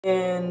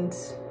and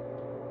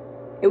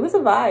it was a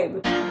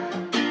vibe.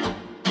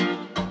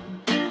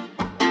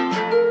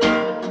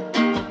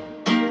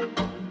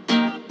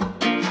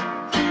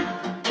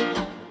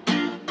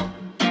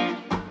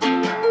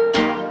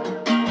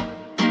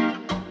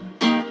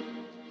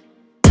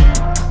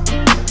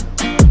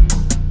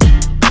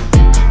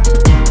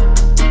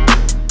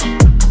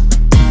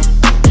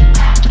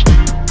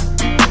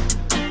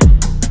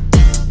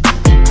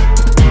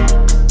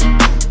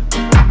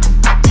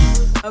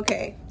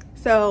 Okay,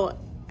 so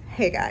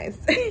hey guys,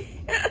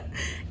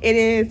 it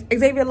is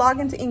Xavier log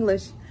into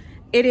English.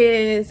 It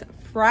is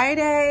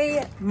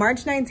Friday,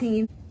 March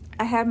 19th.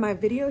 I have my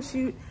video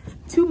shoot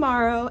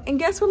tomorrow, and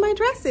guess what my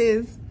dress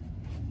is?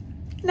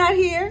 Not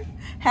here.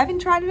 Haven't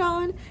tried it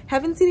on,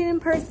 haven't seen it in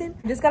person.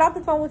 Just got off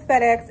the phone with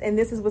FedEx, and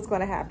this is what's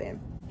gonna happen.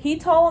 He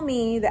told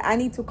me that I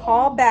need to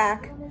call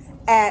back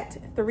at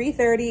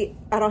 3:30.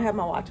 I don't have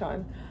my watch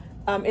on.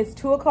 It's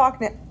 2 o'clock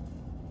now.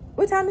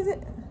 What time is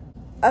it?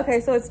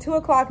 Okay, so it's 2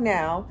 o'clock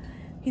now.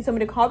 He told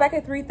me to call back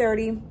at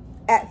 3:30.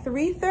 At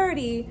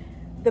 3:30,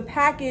 the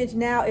package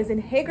now is in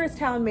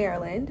Hagerstown,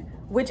 Maryland,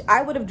 which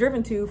I would have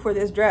driven to for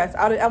this dress.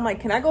 I'm like,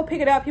 can I go pick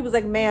it up? He was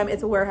like, ma'am,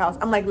 it's a warehouse.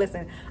 I'm like,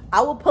 listen,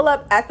 I will pull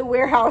up at the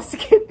warehouse to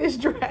get this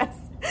dress.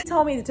 He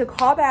told me to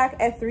call back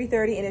at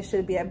 3:30, and it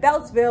should be at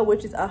Beltsville,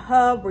 which is a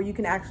hub where you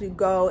can actually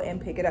go and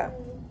pick it up.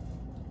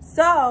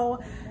 So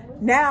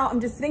now I'm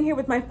just sitting here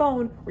with my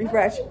phone,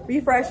 refresh,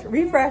 refresh,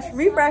 refresh,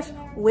 refresh,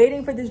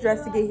 waiting for this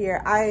dress to get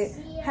here. I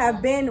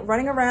have been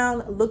running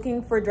around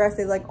looking for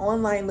dresses, like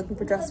online, looking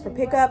for dresses for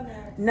pickup.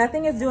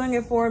 Nothing is doing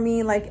it for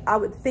me. Like, I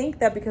would think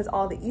that because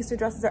all the Easter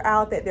dresses are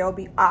out that there will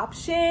be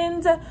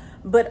options,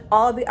 but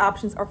all the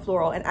options are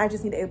floral, and I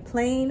just need a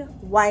plain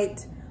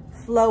white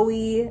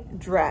flowy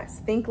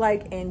dress. Think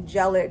like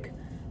angelic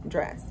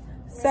dress.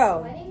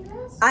 So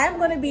I am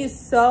gonna be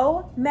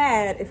so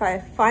mad if I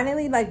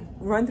finally like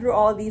run through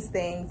all of these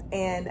things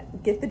and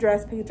get the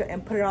dress picture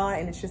and put it on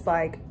and it's just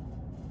like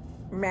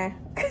meh.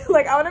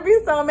 Like, I want to be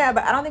so mad,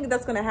 but I don't think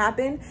that's gonna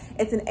happen.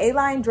 It's an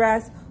A-line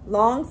dress,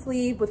 long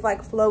sleeve with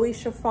like flowy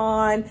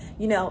chiffon,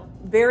 you know,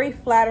 very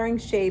flattering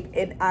shape.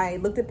 And I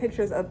looked at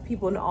pictures of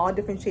people in all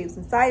different shapes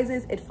and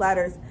sizes. It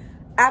flatters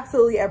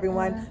absolutely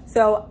everyone.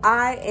 So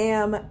I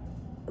am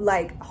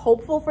like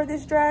hopeful for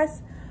this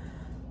dress.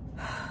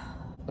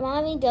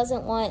 Mommy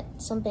doesn't want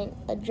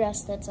a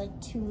dress that's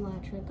like too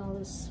much, like all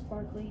this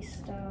sparkly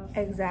stuff.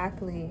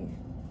 Exactly.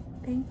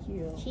 Thank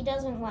you. She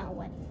doesn't want a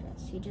wedding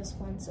dress. She just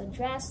wants a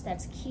dress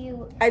that's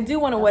cute. I do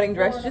want a wedding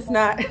dress, just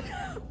not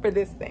for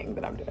this thing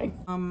that I'm doing.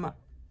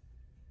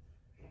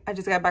 I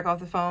just got back off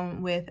the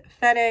phone with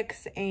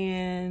FedEx,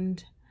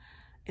 and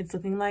it's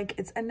looking like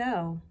it's a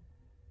no.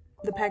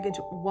 The package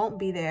won't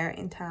be there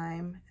in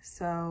time.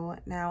 So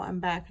now I'm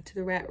back to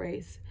the rat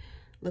race,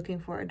 looking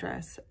for a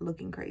dress,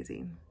 looking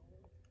crazy.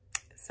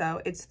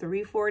 So it's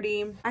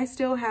 3:40. I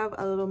still have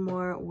a little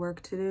more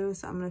work to do,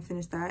 so I'm gonna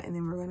finish that, and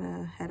then we're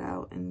gonna head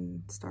out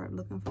and start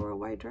looking for a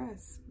white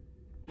dress.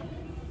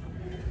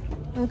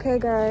 Okay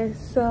guys,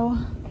 so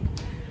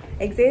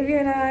Xavier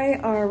and I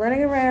are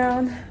running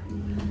around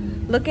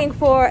looking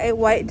for a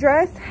white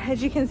dress.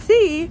 As you can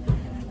see,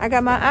 I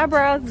got my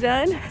eyebrows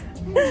done.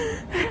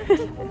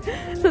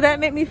 So that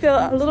made me feel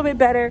a little bit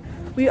better.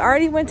 We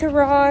already went to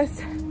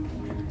Ross,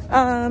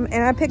 and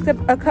I picked up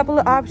a couple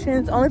of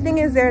options. Only thing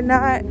is they're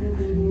not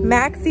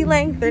maxi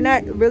length. They're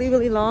not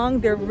really long.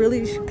 They're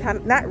really kind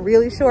of not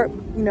really short,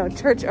 you know,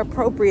 church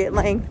appropriate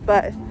length,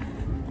 but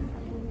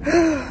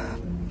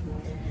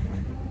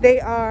they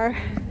are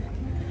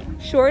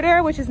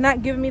shorter, which is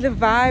not giving me the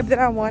vibe that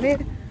I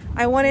wanted.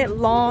 I wanted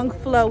long,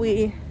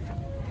 flowy,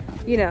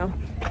 you know.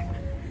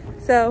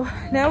 So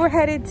now we're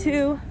headed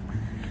to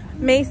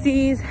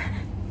Macy's,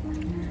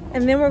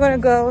 and then we're gonna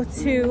go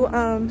to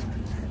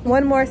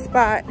one more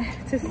spot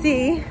to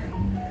see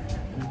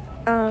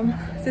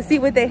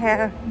what they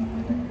have.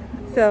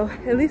 So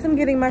at least I'm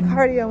getting my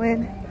cardio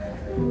in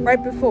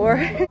right before.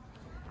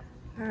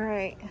 All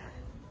right,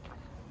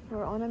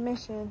 we're on a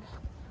mission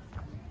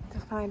to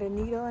find a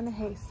needle in a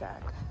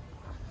haystack.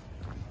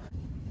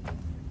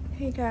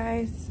 Hey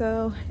guys,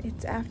 so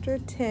it's after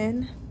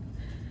 10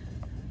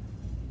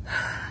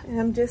 and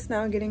I'm just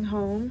now getting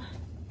home.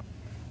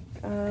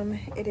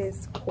 It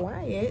is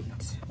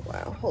quiet.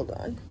 Wow, hold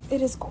on.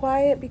 It is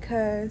quiet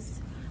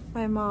because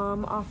my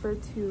mom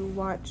offered to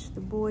watch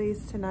the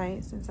boys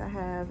tonight since I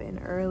have an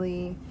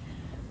early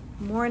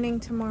morning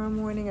tomorrow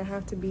morning. I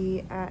have to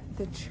be at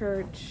the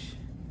church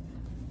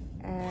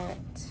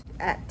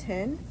at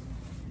 10,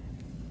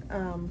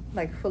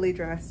 like fully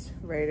dressed,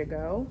 ready to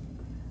go.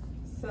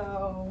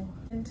 So,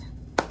 and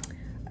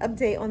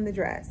update on the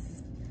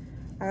dress.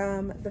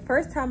 The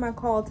first time I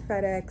called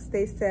FedEx,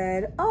 they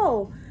said,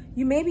 oh,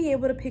 you may be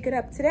able to pick it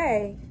up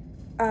today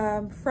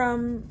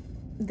from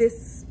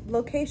this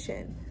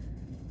location.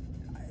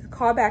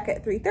 Call back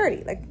at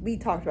 3:30, like we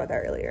talked about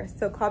that earlier.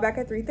 So call back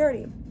at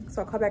 3:30.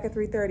 So I'll call back at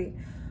 3:30.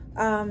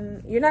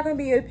 You're not gonna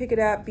be able to pick it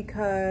up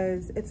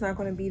because it's not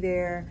gonna be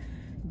there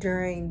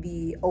during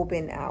the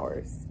open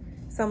hours.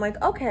 So I'm like,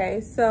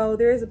 okay, so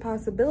there is a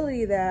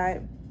possibility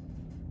that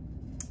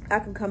I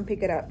can come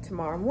pick it up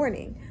tomorrow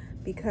morning,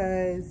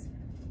 because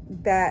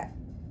that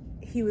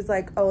he was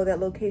like, oh, that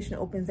location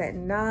opens at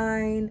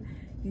 9.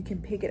 You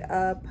can pick it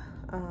up,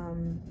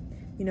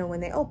 you know, when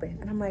they open.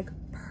 And I'm like,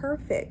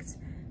 perfect.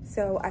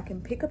 So I can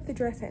pick up the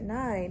dress at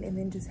 9 and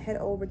then just head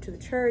over to the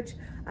church.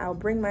 I'll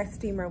bring my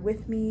steamer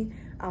with me.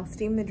 I'll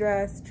steam the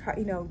dress, try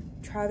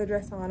the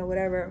dress on or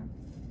whatever.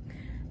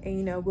 And,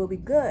 you know, we'll be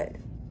good.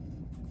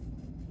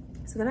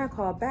 So then I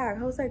called back.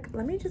 I was like,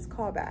 let me just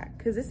call back,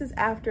 because this is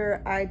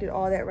after I did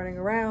all that running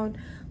around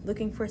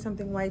looking for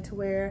something white to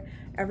wear.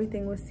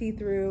 Everything was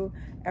see-through.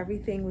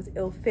 Everything was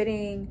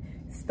ill-fitting.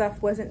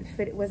 Stuff wasn't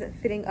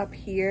fitting up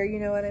here, you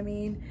know what I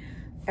mean?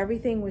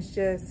 Everything was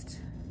just,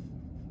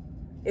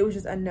 it was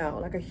just a no,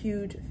 like a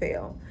huge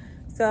fail.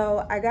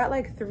 So I got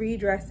like 3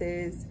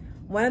 dresses.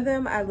 One of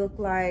them, I look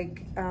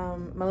like,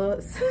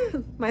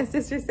 my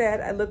sister said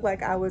I looked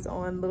like I was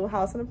on Little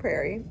House on the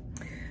Prairie.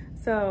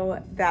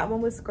 So that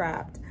one was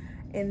scrapped.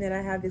 And then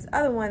I have this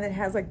other one that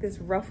has like this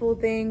ruffle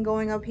thing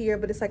going up here,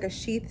 but it's like a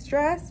sheath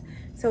dress.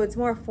 So it's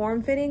more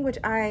form-fitting, which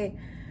I,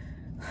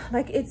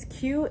 like, it's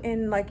cute,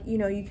 and like, you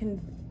know, you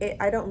can,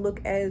 I don't look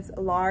as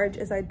large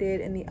as I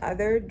did in the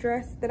other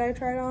dress that I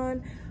tried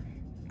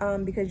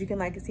on, because you can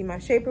like see my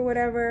shape or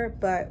whatever.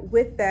 But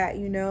with that,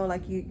 you know,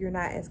 like you're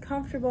not as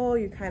comfortable,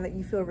 you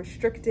feel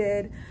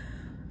restricted.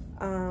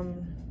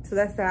 So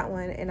that's that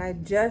one. And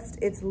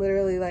it's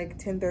literally like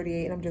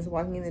 10:38 and I'm just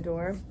walking in the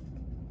door.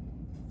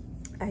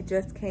 I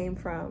just came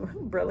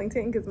from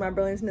Burlington, because my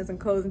Burlington doesn't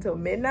close until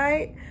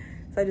midnight.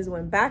 So I just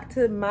went back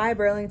to my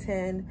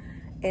Burlington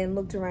and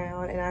looked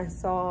around, and I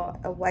saw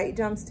a white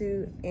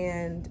jumpsuit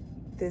and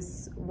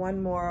this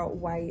one more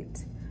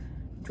white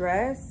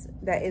dress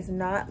that is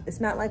not,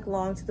 it's not like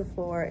long to the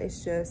floor.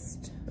 It's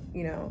just,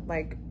 you know,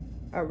 like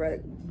a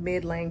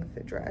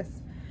mid-length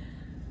dress.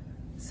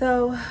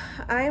 So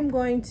I am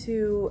going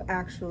to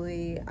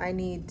I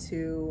need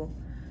to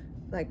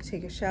like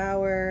take a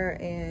shower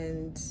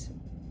and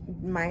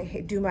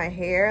do my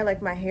hair.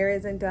 Like, my hair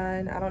isn't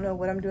done. I don't know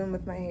what I'm doing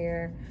with my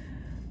hair.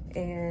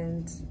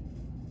 And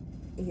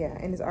yeah,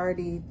 and it's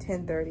already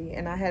 10:30,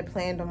 and I had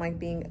planned on like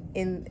being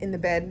in the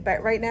bed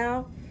right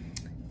now,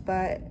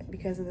 but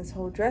because of this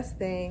whole dress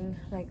thing,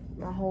 like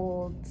my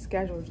whole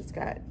schedule just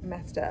got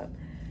messed up.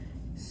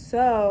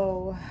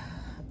 So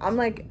I'm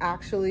like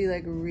actually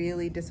like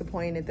really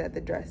disappointed that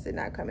the dress did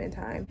not come in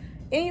time.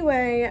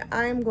 Anyway,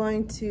 I'm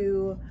going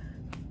to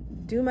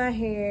do my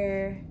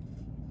hair,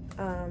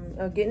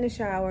 I'll get in the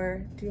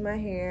shower, do my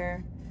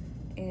hair,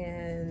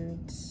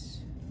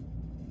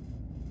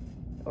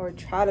 or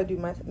try to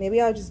do maybe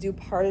I'll just do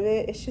part of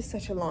it. It's just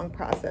such a long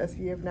process. If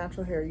you have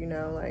natural hair, you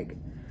know, like,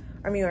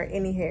 I mean, or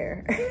any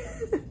hair.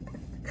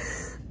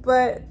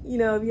 But, you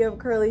know, if you have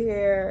curly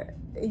hair,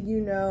 you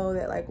know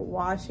that like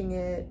washing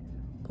it,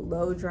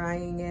 blow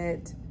drying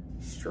it,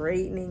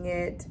 straightening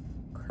it,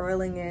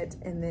 curling it,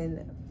 and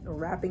then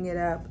wrapping it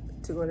up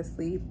to go to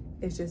sleep,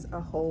 it's just a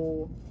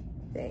whole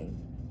thing.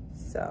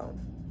 So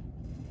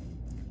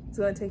it's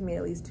gonna take me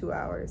at least 2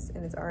 hours,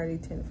 and it's already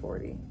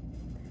 10:40.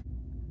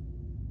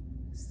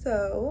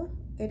 So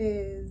it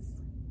is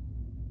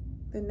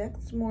the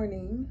next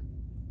morning,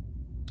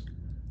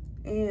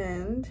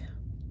 and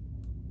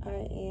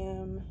I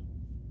am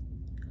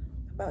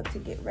about to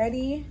get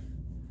ready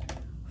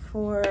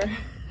for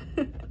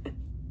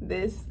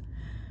this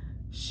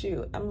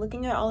shoot. I'm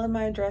looking at all of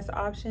my dress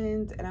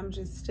options, and I'm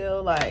just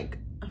still like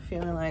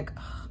feeling like,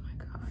 oh my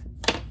God,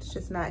 it's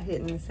just not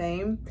hitting the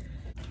same.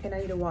 And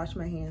I need to wash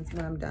my hands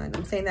when I'm done.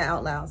 I'm saying that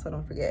out loud so I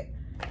don't forget.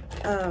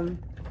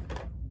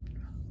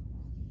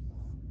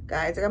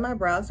 Guys, I got my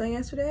brows done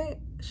yesterday.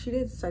 She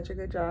did such a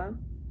good job.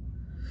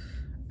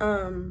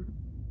 I'm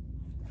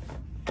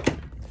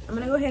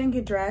gonna go ahead and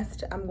get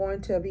dressed. I'm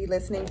going to be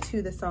listening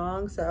to the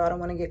song, so I don't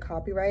want to get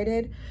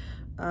copyrighted.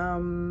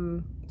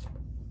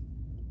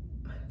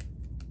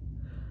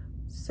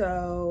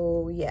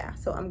 So yeah,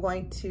 so I'm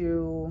going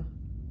to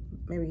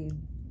maybe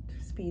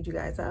speed you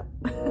guys up.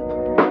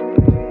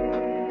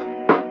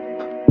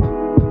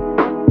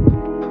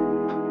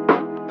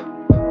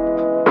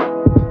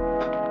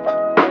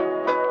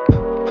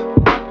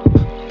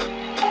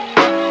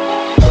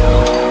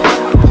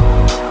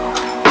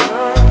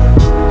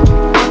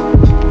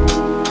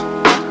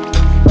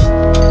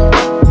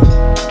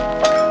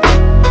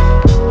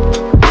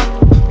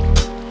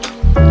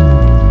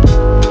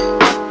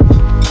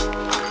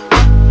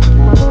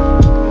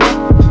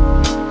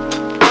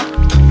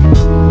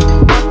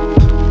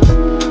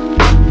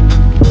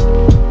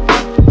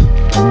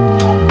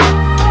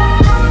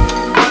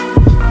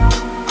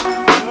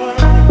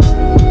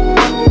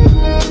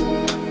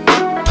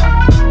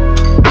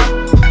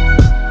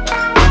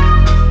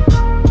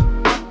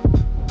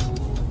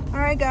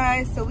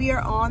 So we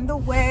are on the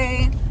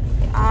way.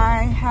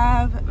 I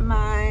have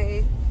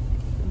my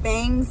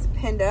bangs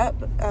pinned up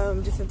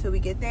just until we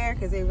get there,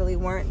 because they really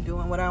weren't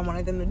doing what I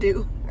wanted them to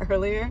do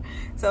earlier.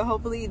 So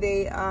hopefully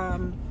they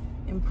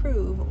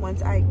improve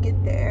once I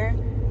get there.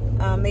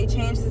 They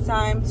changed the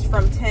times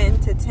from 10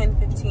 to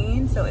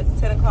 10:15, so it's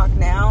 10 o'clock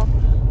now,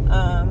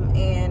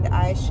 and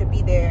I should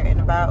be there in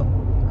about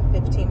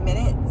 15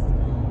 minutes.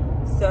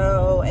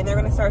 So, and they're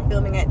gonna start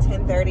filming at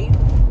 10:30.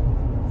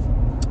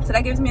 So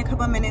that gives me a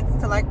couple of minutes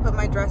to like put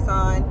my dress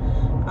on.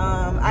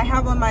 I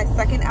have on my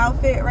second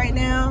outfit right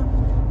now.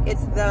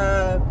 It's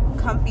the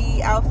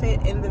comfy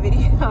outfit in the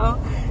video.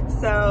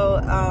 So,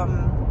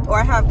 or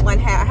I have one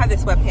hat. I have the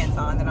sweatpants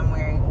on that I'm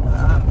wearing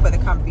for the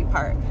comfy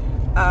part.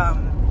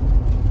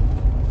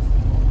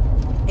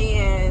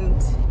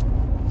 And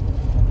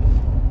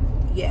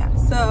yeah,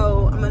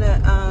 so I'm gonna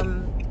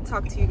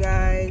talk to you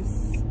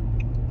guys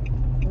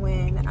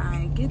when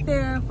I get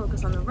there.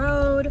 Focus on the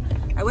road.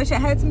 I wish I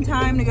had some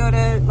time to go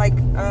to like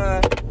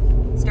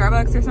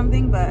Starbucks or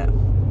something, but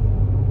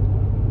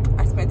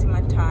I spent too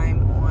much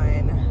time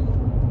on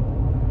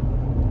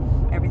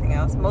everything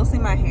else, mostly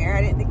my hair.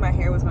 I didn't think my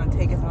hair was going to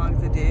take as long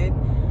as it did.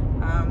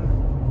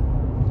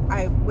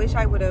 I wish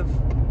I would have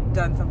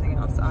done something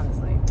else,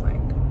 honestly.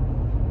 Like,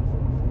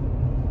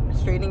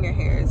 straightening your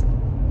hair is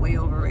way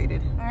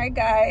overrated. All right,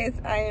 guys,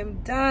 I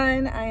am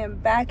done. I am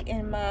back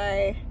in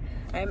my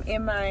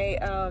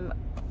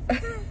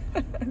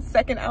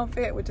second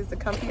outfit, which is the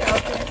comfy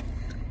outfit.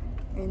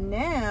 And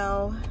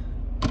now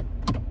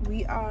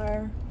we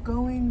are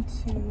going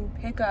to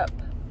pick up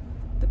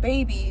the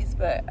babies,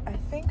 but I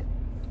think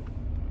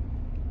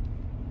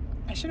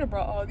I should have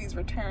brought all these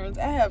returns.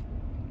 I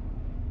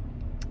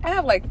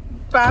have like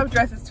 5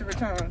 dresses to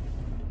return.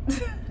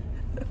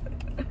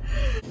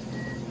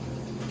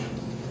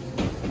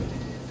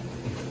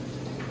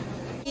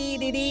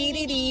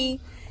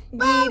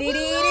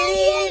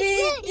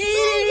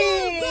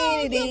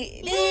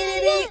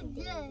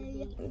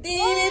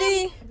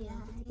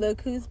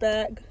 Look who's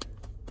back.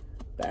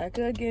 Back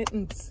again.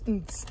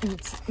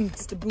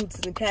 The boots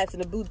and the cats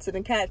and the boots and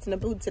the cats and the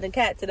boots and the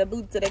cats and the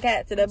boots and the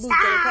cats and the boots and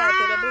the cats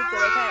and the boots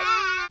and the cats.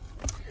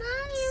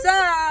 So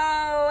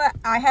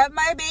I have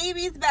my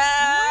babies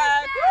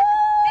back.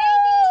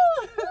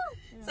 Woo!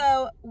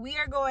 So we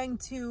are going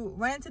to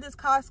run into this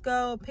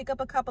Costco, pick up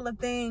a couple of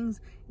things,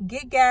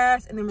 get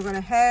gas, and then we're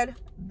gonna head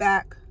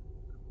back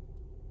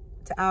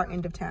to our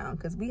end of town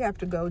because we have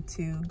to go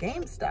to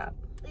GameStop,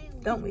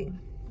 don't we?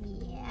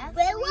 Yes,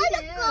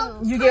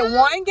 you get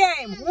one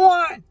game.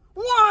 One.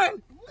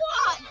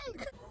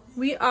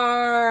 We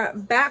are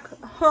back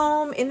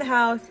home in the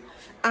house.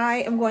 I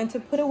am going to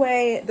put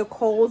away the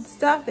cold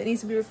stuff that needs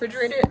to be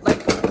refrigerated,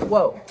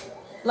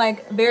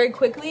 like very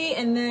quickly,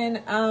 and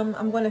then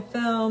I'm going to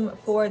film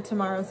for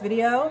tomorrow's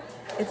video.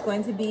 It's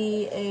going to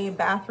be a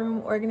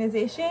bathroom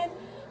organization,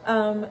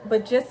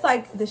 but just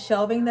like the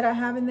shelving that I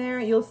have in there,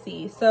 you'll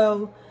see.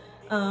 So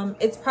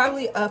it's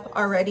probably up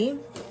already.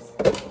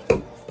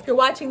 If you're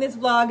watching this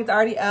vlog, it's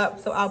already up,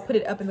 so I'll put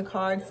it up in the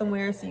card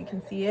somewhere so you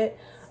can see it.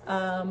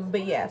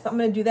 But yeah, so I'm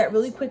gonna do that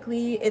really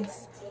quickly.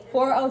 It's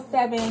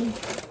 4:07,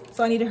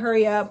 so I need to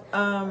hurry up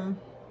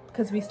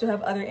because we still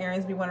have other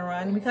errands we want to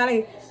run. We kind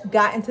of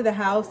got into the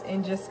house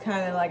and just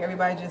kind of like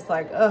everybody just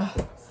like,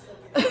 ugh,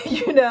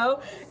 you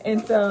know?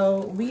 And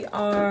so we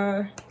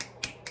are,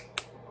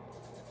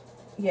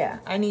 yeah,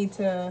 I need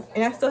to,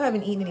 and I still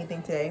haven't eaten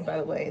anything today, by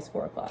the way. It's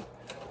 4 o'clock.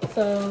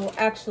 So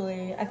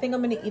actually, I think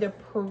I'm gonna eat a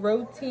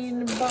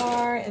protein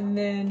bar and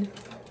then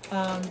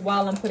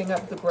while I'm putting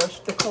up the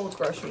cold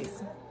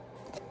groceries.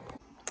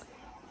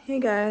 Hey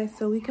guys,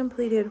 so we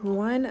completed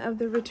one of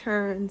the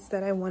returns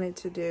that I wanted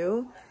to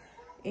do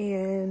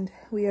and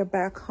we are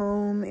back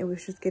home. It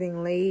was just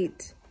getting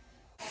late.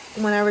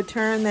 When I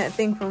returned that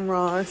thing from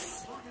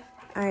Ross,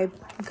 I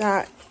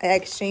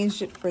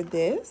exchanged it for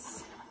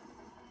this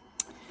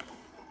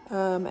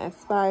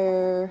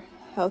Aspire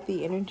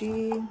Healthy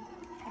Energy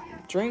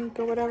drink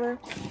or whatever.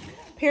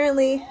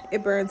 Apparently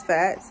it burns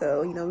fat,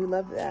 so you know we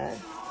love that.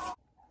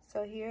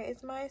 So here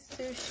is my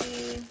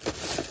sushi.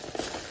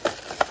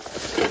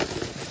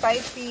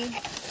 Spicy,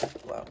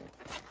 well,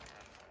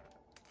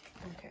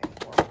 okay,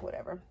 well,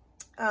 whatever.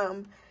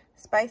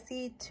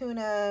 Spicy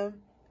tuna,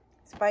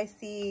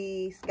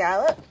 spicy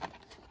scallop,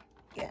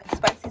 yeah,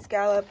 spicy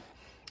scallop,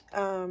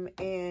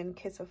 and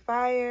Kiss of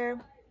Fire,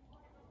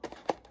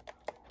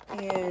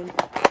 and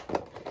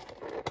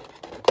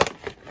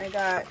I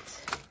got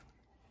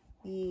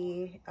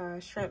the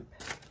shrimp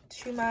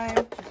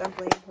shumai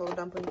little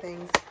dumpling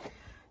things.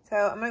 So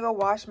I'm gonna go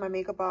wash my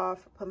makeup off,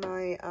 put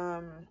my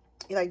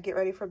like get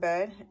ready for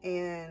bed,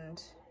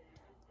 and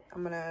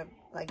I'm gonna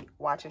like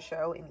watch a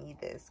show and eat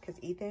this because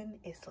Ethan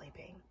is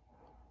sleeping.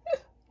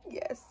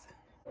 Yes.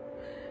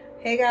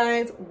 Hey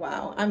guys,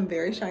 wow, I'm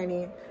very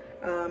shiny.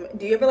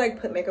 Do you ever like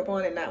put makeup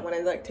on and not want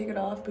to like take it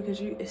off because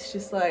it's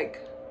just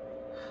like,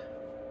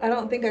 I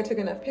don't think I took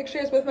enough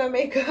pictures with my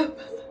makeup.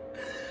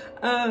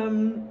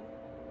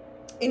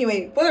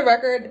 Anyway, for the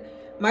record,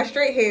 my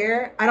straight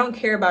hair, I don't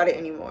care about it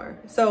anymore.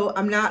 So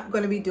I'm not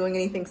going to be doing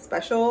anything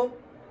special.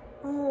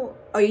 Oh,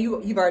 you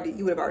would have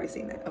already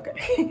seen that.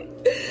 Okay.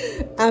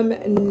 I'm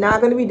not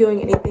going to be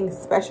doing anything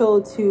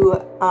special to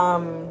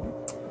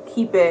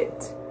keep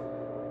it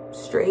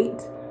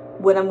straight.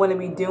 What I'm going to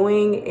be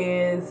doing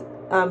is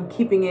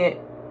keeping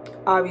it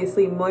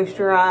obviously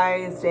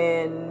moisturized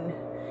and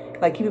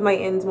like keeping my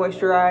ends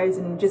moisturized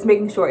and just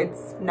making sure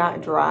it's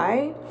not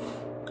dry.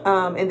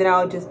 And then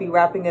I'll just be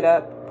wrapping it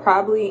up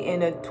probably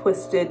in a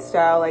twisted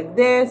style like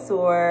this,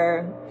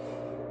 or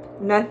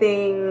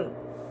nothing,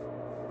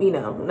 you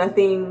know,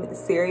 nothing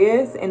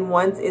serious. And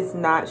once it's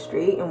not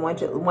straight and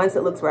once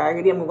it looks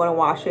raggedy, I'm going to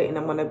wash it and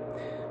I'm going to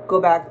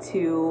go back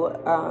to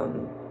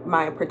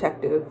my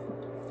protective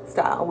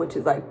style, which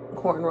is like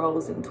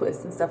cornrows and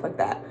twists and stuff like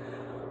that.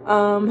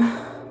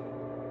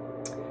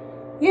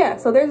 Yeah,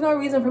 so there's no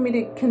reason for me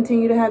to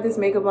continue to have this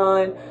makeup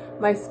on.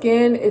 My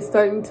skin is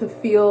starting to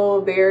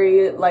feel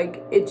very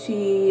like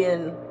itchy,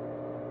 and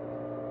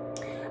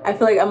I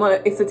feel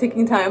like it's a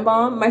ticking time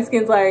bomb. My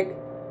skin's like,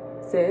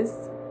 sis,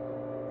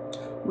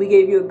 we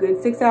gave you a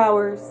good 6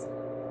 hours,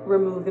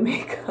 remove the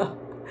makeup.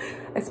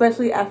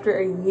 Especially after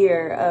a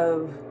year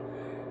of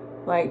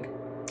like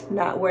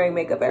not wearing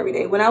makeup every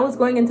day. When I was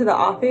going into the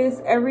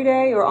office every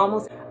day, or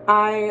almost,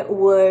 I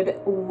would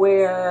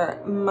wear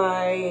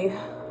my,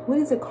 what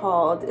is it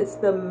called? It's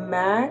the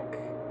MAC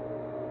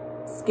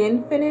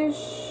Skin Finish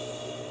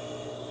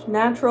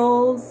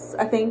Naturals,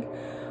 I think.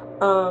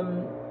 I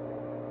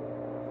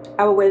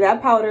would wear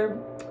that powder,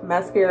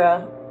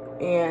 mascara,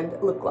 and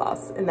lip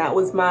gloss, and that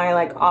was my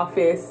like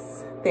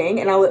office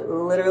thing. And I would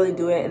literally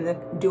do it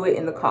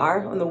in the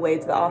car on the way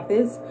to the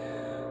office,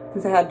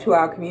 since I had a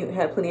 2-hour commute,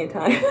 had plenty of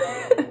time.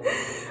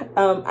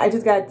 I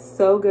just got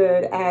so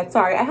good at,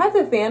 sorry, I have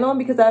the fan on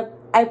because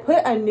I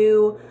put a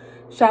new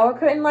shower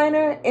curtain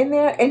liner in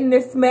there, and the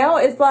smell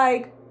is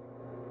like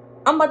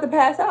I'm about to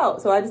pass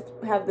out, so I just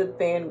have the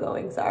fan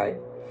going. Sorry.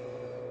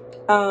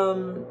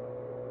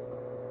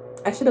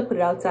 I should have put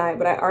it outside,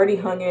 but I already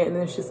hung it, and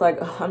it's just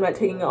like, ugh, I'm not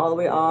taking it all the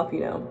way off, you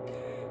know.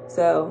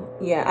 So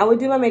yeah, I would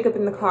do my makeup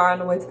in the car on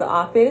the way to the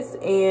office,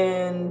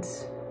 and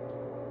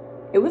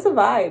it was a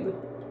vibe.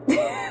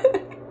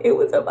 It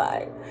was a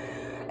vibe,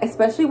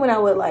 especially when I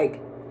would like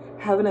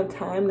have enough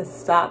time to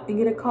stop and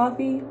get a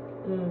coffee.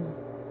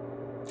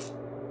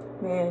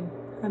 Man,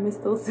 I miss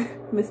those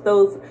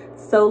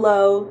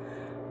solo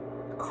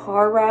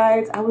car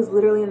rides. I was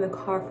literally in the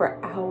car for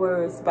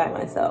hours by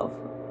myself.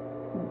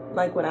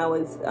 Like when I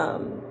was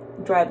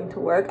driving to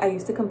work, I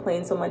used to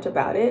complain so much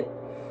about it,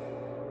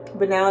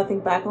 but now I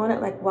think back on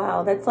it like,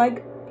 wow, that's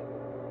like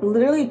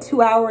literally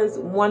 2 hours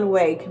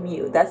one-way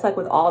commute. That's like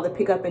with all the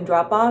pickup and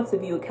drop-offs,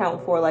 if you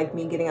account for like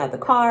me getting out the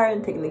car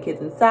and taking the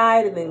kids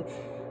inside and then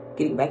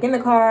getting back in the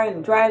car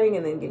and driving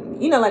and then getting,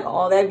 you know, like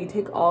all that. If you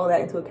take all that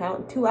into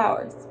account, 2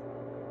 hours.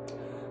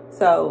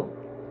 So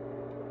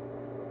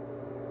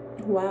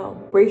wow,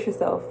 brace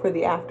yourself for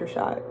the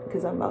aftershock,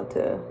 because I'm about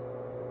to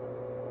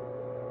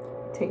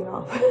take it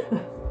off.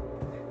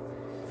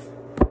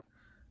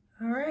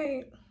 All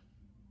right.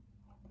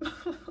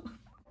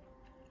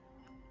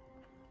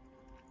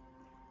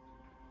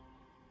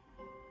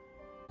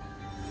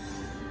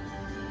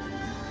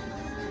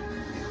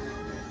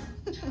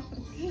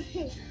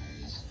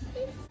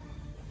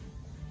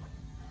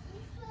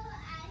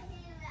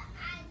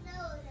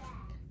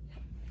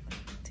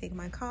 Take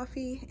my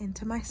coffee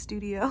into my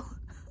studio,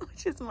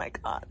 which is my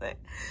closet.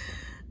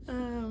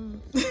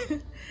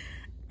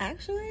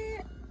 Actually,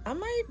 I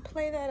might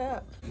play that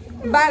up.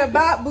 Bada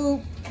bop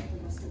boop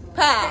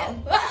pow.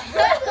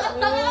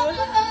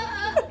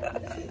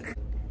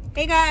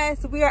 Hey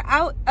guys, we are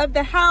out of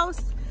the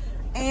house,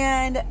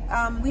 and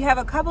we have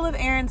a couple of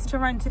errands to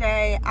run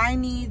today. I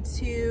need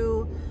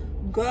to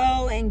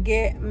go and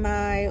get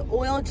my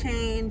oil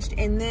changed,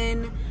 and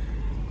then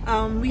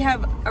we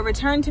have a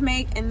return to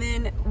make, and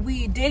then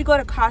we did go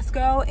to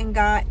Costco and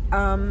got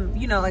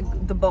you know, like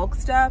the bulk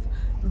stuff,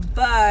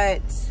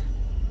 but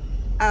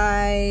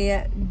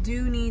I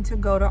do need to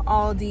go to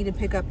Aldi to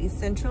pick up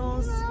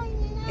essentials,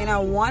 and I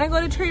want to go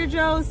to Trader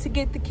Joe's to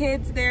get the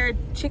kids their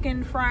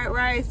chicken fried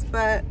rice,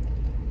 but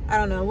I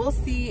don't know, we'll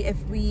see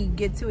if we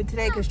get to it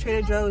today, because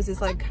Trader Joe's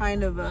is like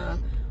kind of a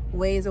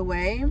ways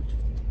away,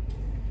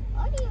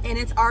 and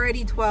it's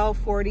already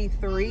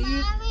 12:43.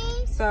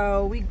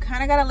 So we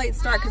kind of got a late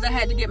start because I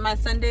had to get my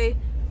Sunday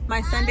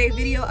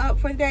video up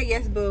for the day.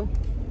 Yes, boo.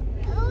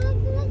 Look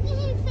at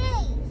his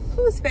face.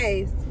 Whose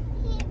face?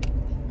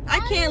 I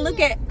can't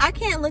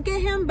look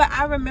at him, but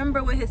I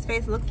remember what his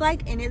face looks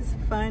like, and it's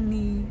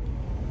funny.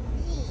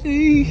 Look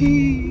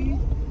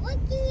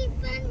at his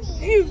funny.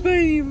 He's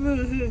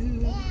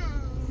funny.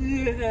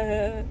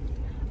 Yeah.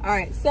 All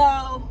right,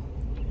 so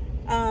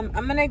I'm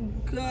gonna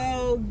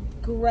go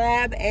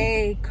grab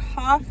a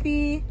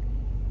coffee.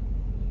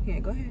 Yeah,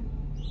 go ahead.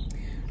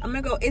 I'm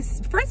gonna go.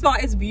 First of all,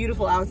 it's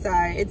beautiful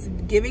outside. It's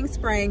giving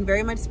spring,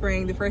 very much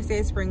spring. The first day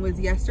of spring was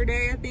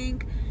yesterday, I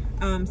think.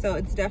 So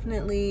it's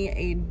definitely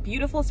a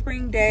beautiful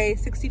spring day,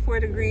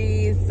 64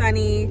 degrees,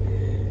 sunny,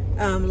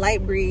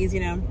 light breeze, you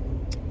know.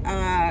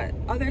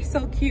 Oh, they're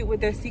so cute with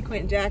their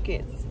sequin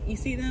jackets. You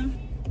see them?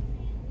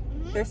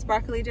 They're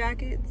sparkly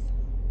jackets.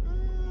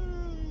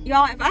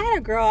 Y'all, if I had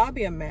a girl, I'd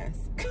be a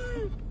mess.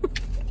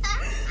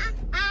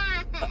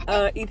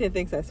 Ethan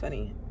thinks that's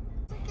funny.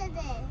 Look at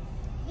this.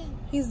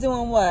 He's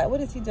doing what? What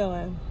is he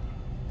doing?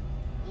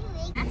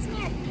 That's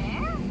near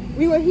there?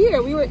 We were here.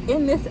 We were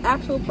in this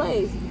actual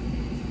place.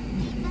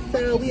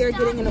 So we are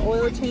getting an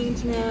oil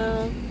change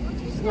now.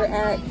 We're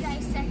at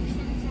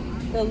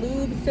the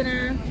lube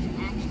center.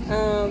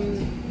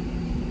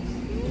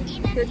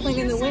 They're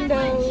cleaning the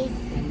windows.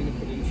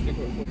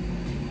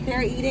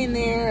 They're eating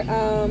their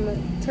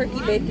turkey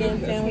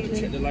bacon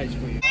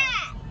sandwiches.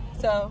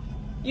 So,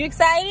 you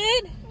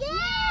excited?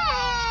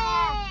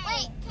 Yeah!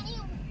 Wait, can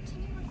you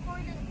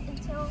record it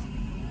until?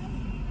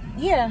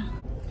 Yeah.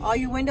 All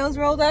your windows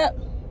rolled up?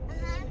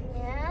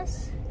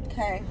 Yes.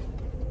 Okay.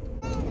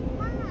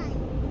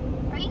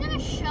 Are you gonna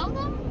show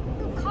them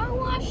the car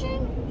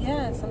washing?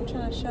 Yes, I'm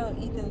trying to show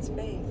Ethan's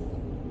face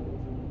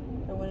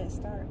for when it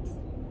starts.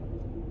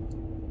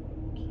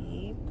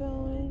 Keep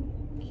going.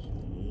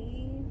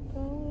 Keep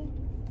going.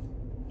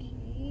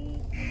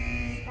 Keep.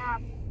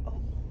 Stop.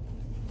 Oh.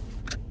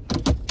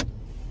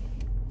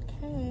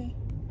 Okay.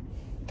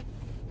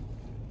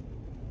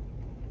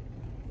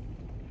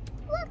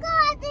 Look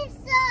at this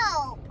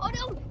soap! Oh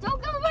no!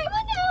 Don't go in my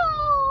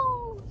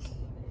window!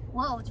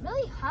 Whoa, it's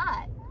really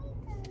hot.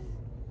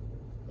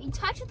 You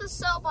touch the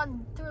soap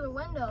through the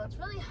window. It's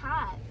really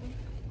hot.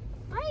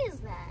 Why is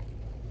that?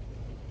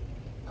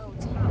 Oh,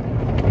 it's hot.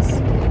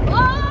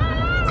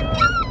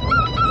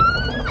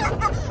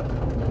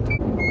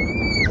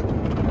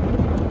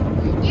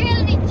 You're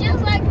gonna be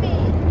just like me.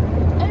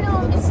 I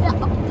know, Mr.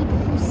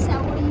 Octopus.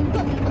 What are you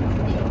doing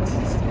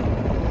next?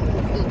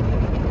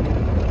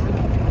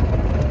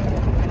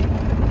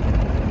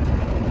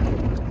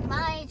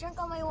 Bye. Drink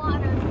all my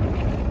water.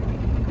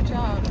 Good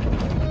job.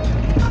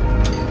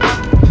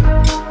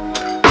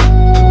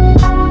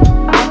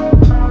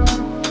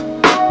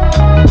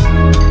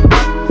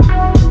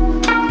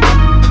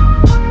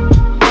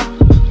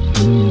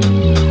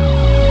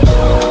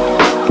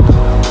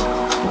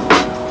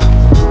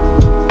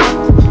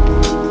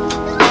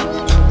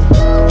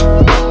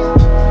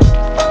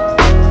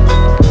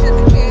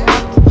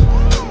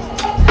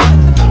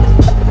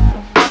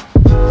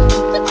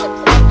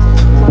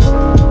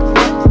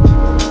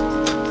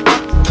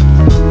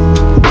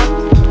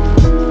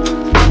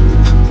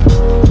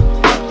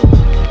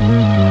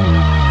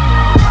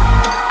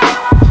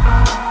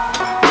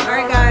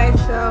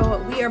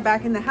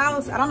 Back in the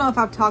house. I don't know if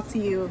I've talked to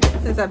you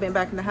since I've been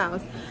back in the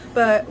house,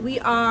 but we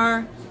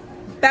are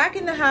back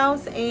in the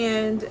house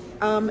and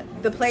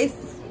the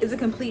place is a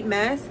complete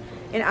mess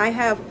and I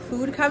have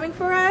food coming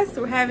for us.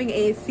 We're having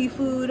a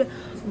seafood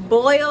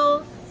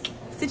boil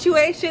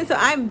situation, so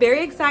I'm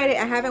very excited.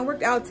 I haven't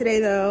worked out today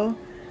though,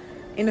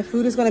 and the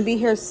food is going to be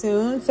here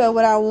soon. So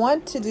what I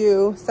want to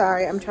do,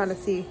 sorry, I'm trying to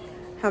see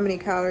how many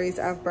calories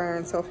I've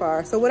burned so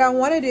far. So what I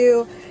want to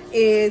do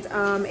is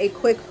a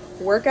quick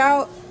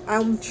workout.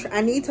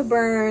 I need to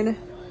burn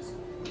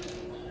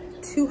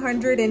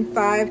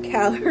 205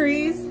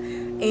 calories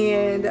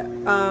and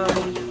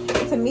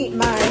to meet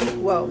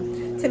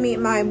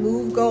my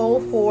move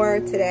goal for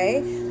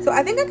today. So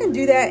I think I can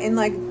do that in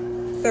like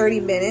 30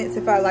 minutes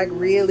if I like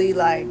really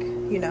like,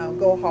 you know,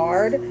 go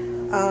hard.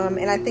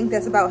 And I think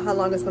that's about how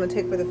long it's going to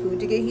take for the food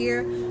to get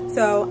here.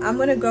 So I'm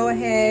going to go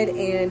ahead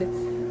and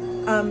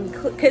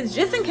because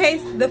just in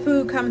case the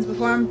food comes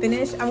before I'm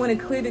finished, I want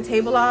to clear the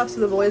table off so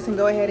the boys can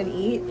go ahead and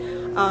eat.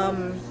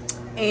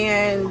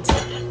 And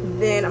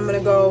then I'm gonna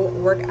go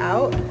work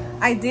out.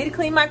 I did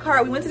clean my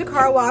car. We went to the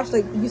car wash,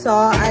 like you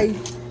saw. I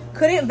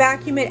couldn't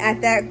vacuum it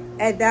at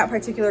that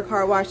particular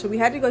car wash, so we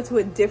had to go to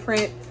a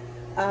different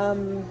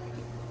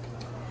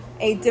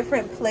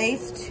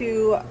place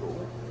to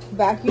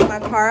vacuum my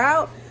car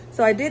out.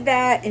 So I did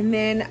that, and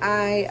then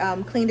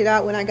I cleaned it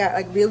out when I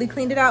got really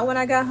cleaned it out when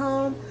I got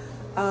home.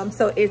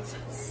 So it's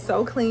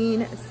so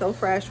clean, so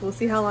fresh. We'll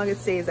see how long it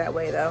stays that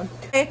way though.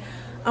 Okay,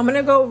 I'm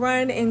gonna go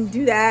run and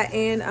do that,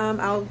 and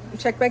I'll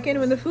check back in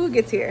when the food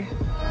gets here.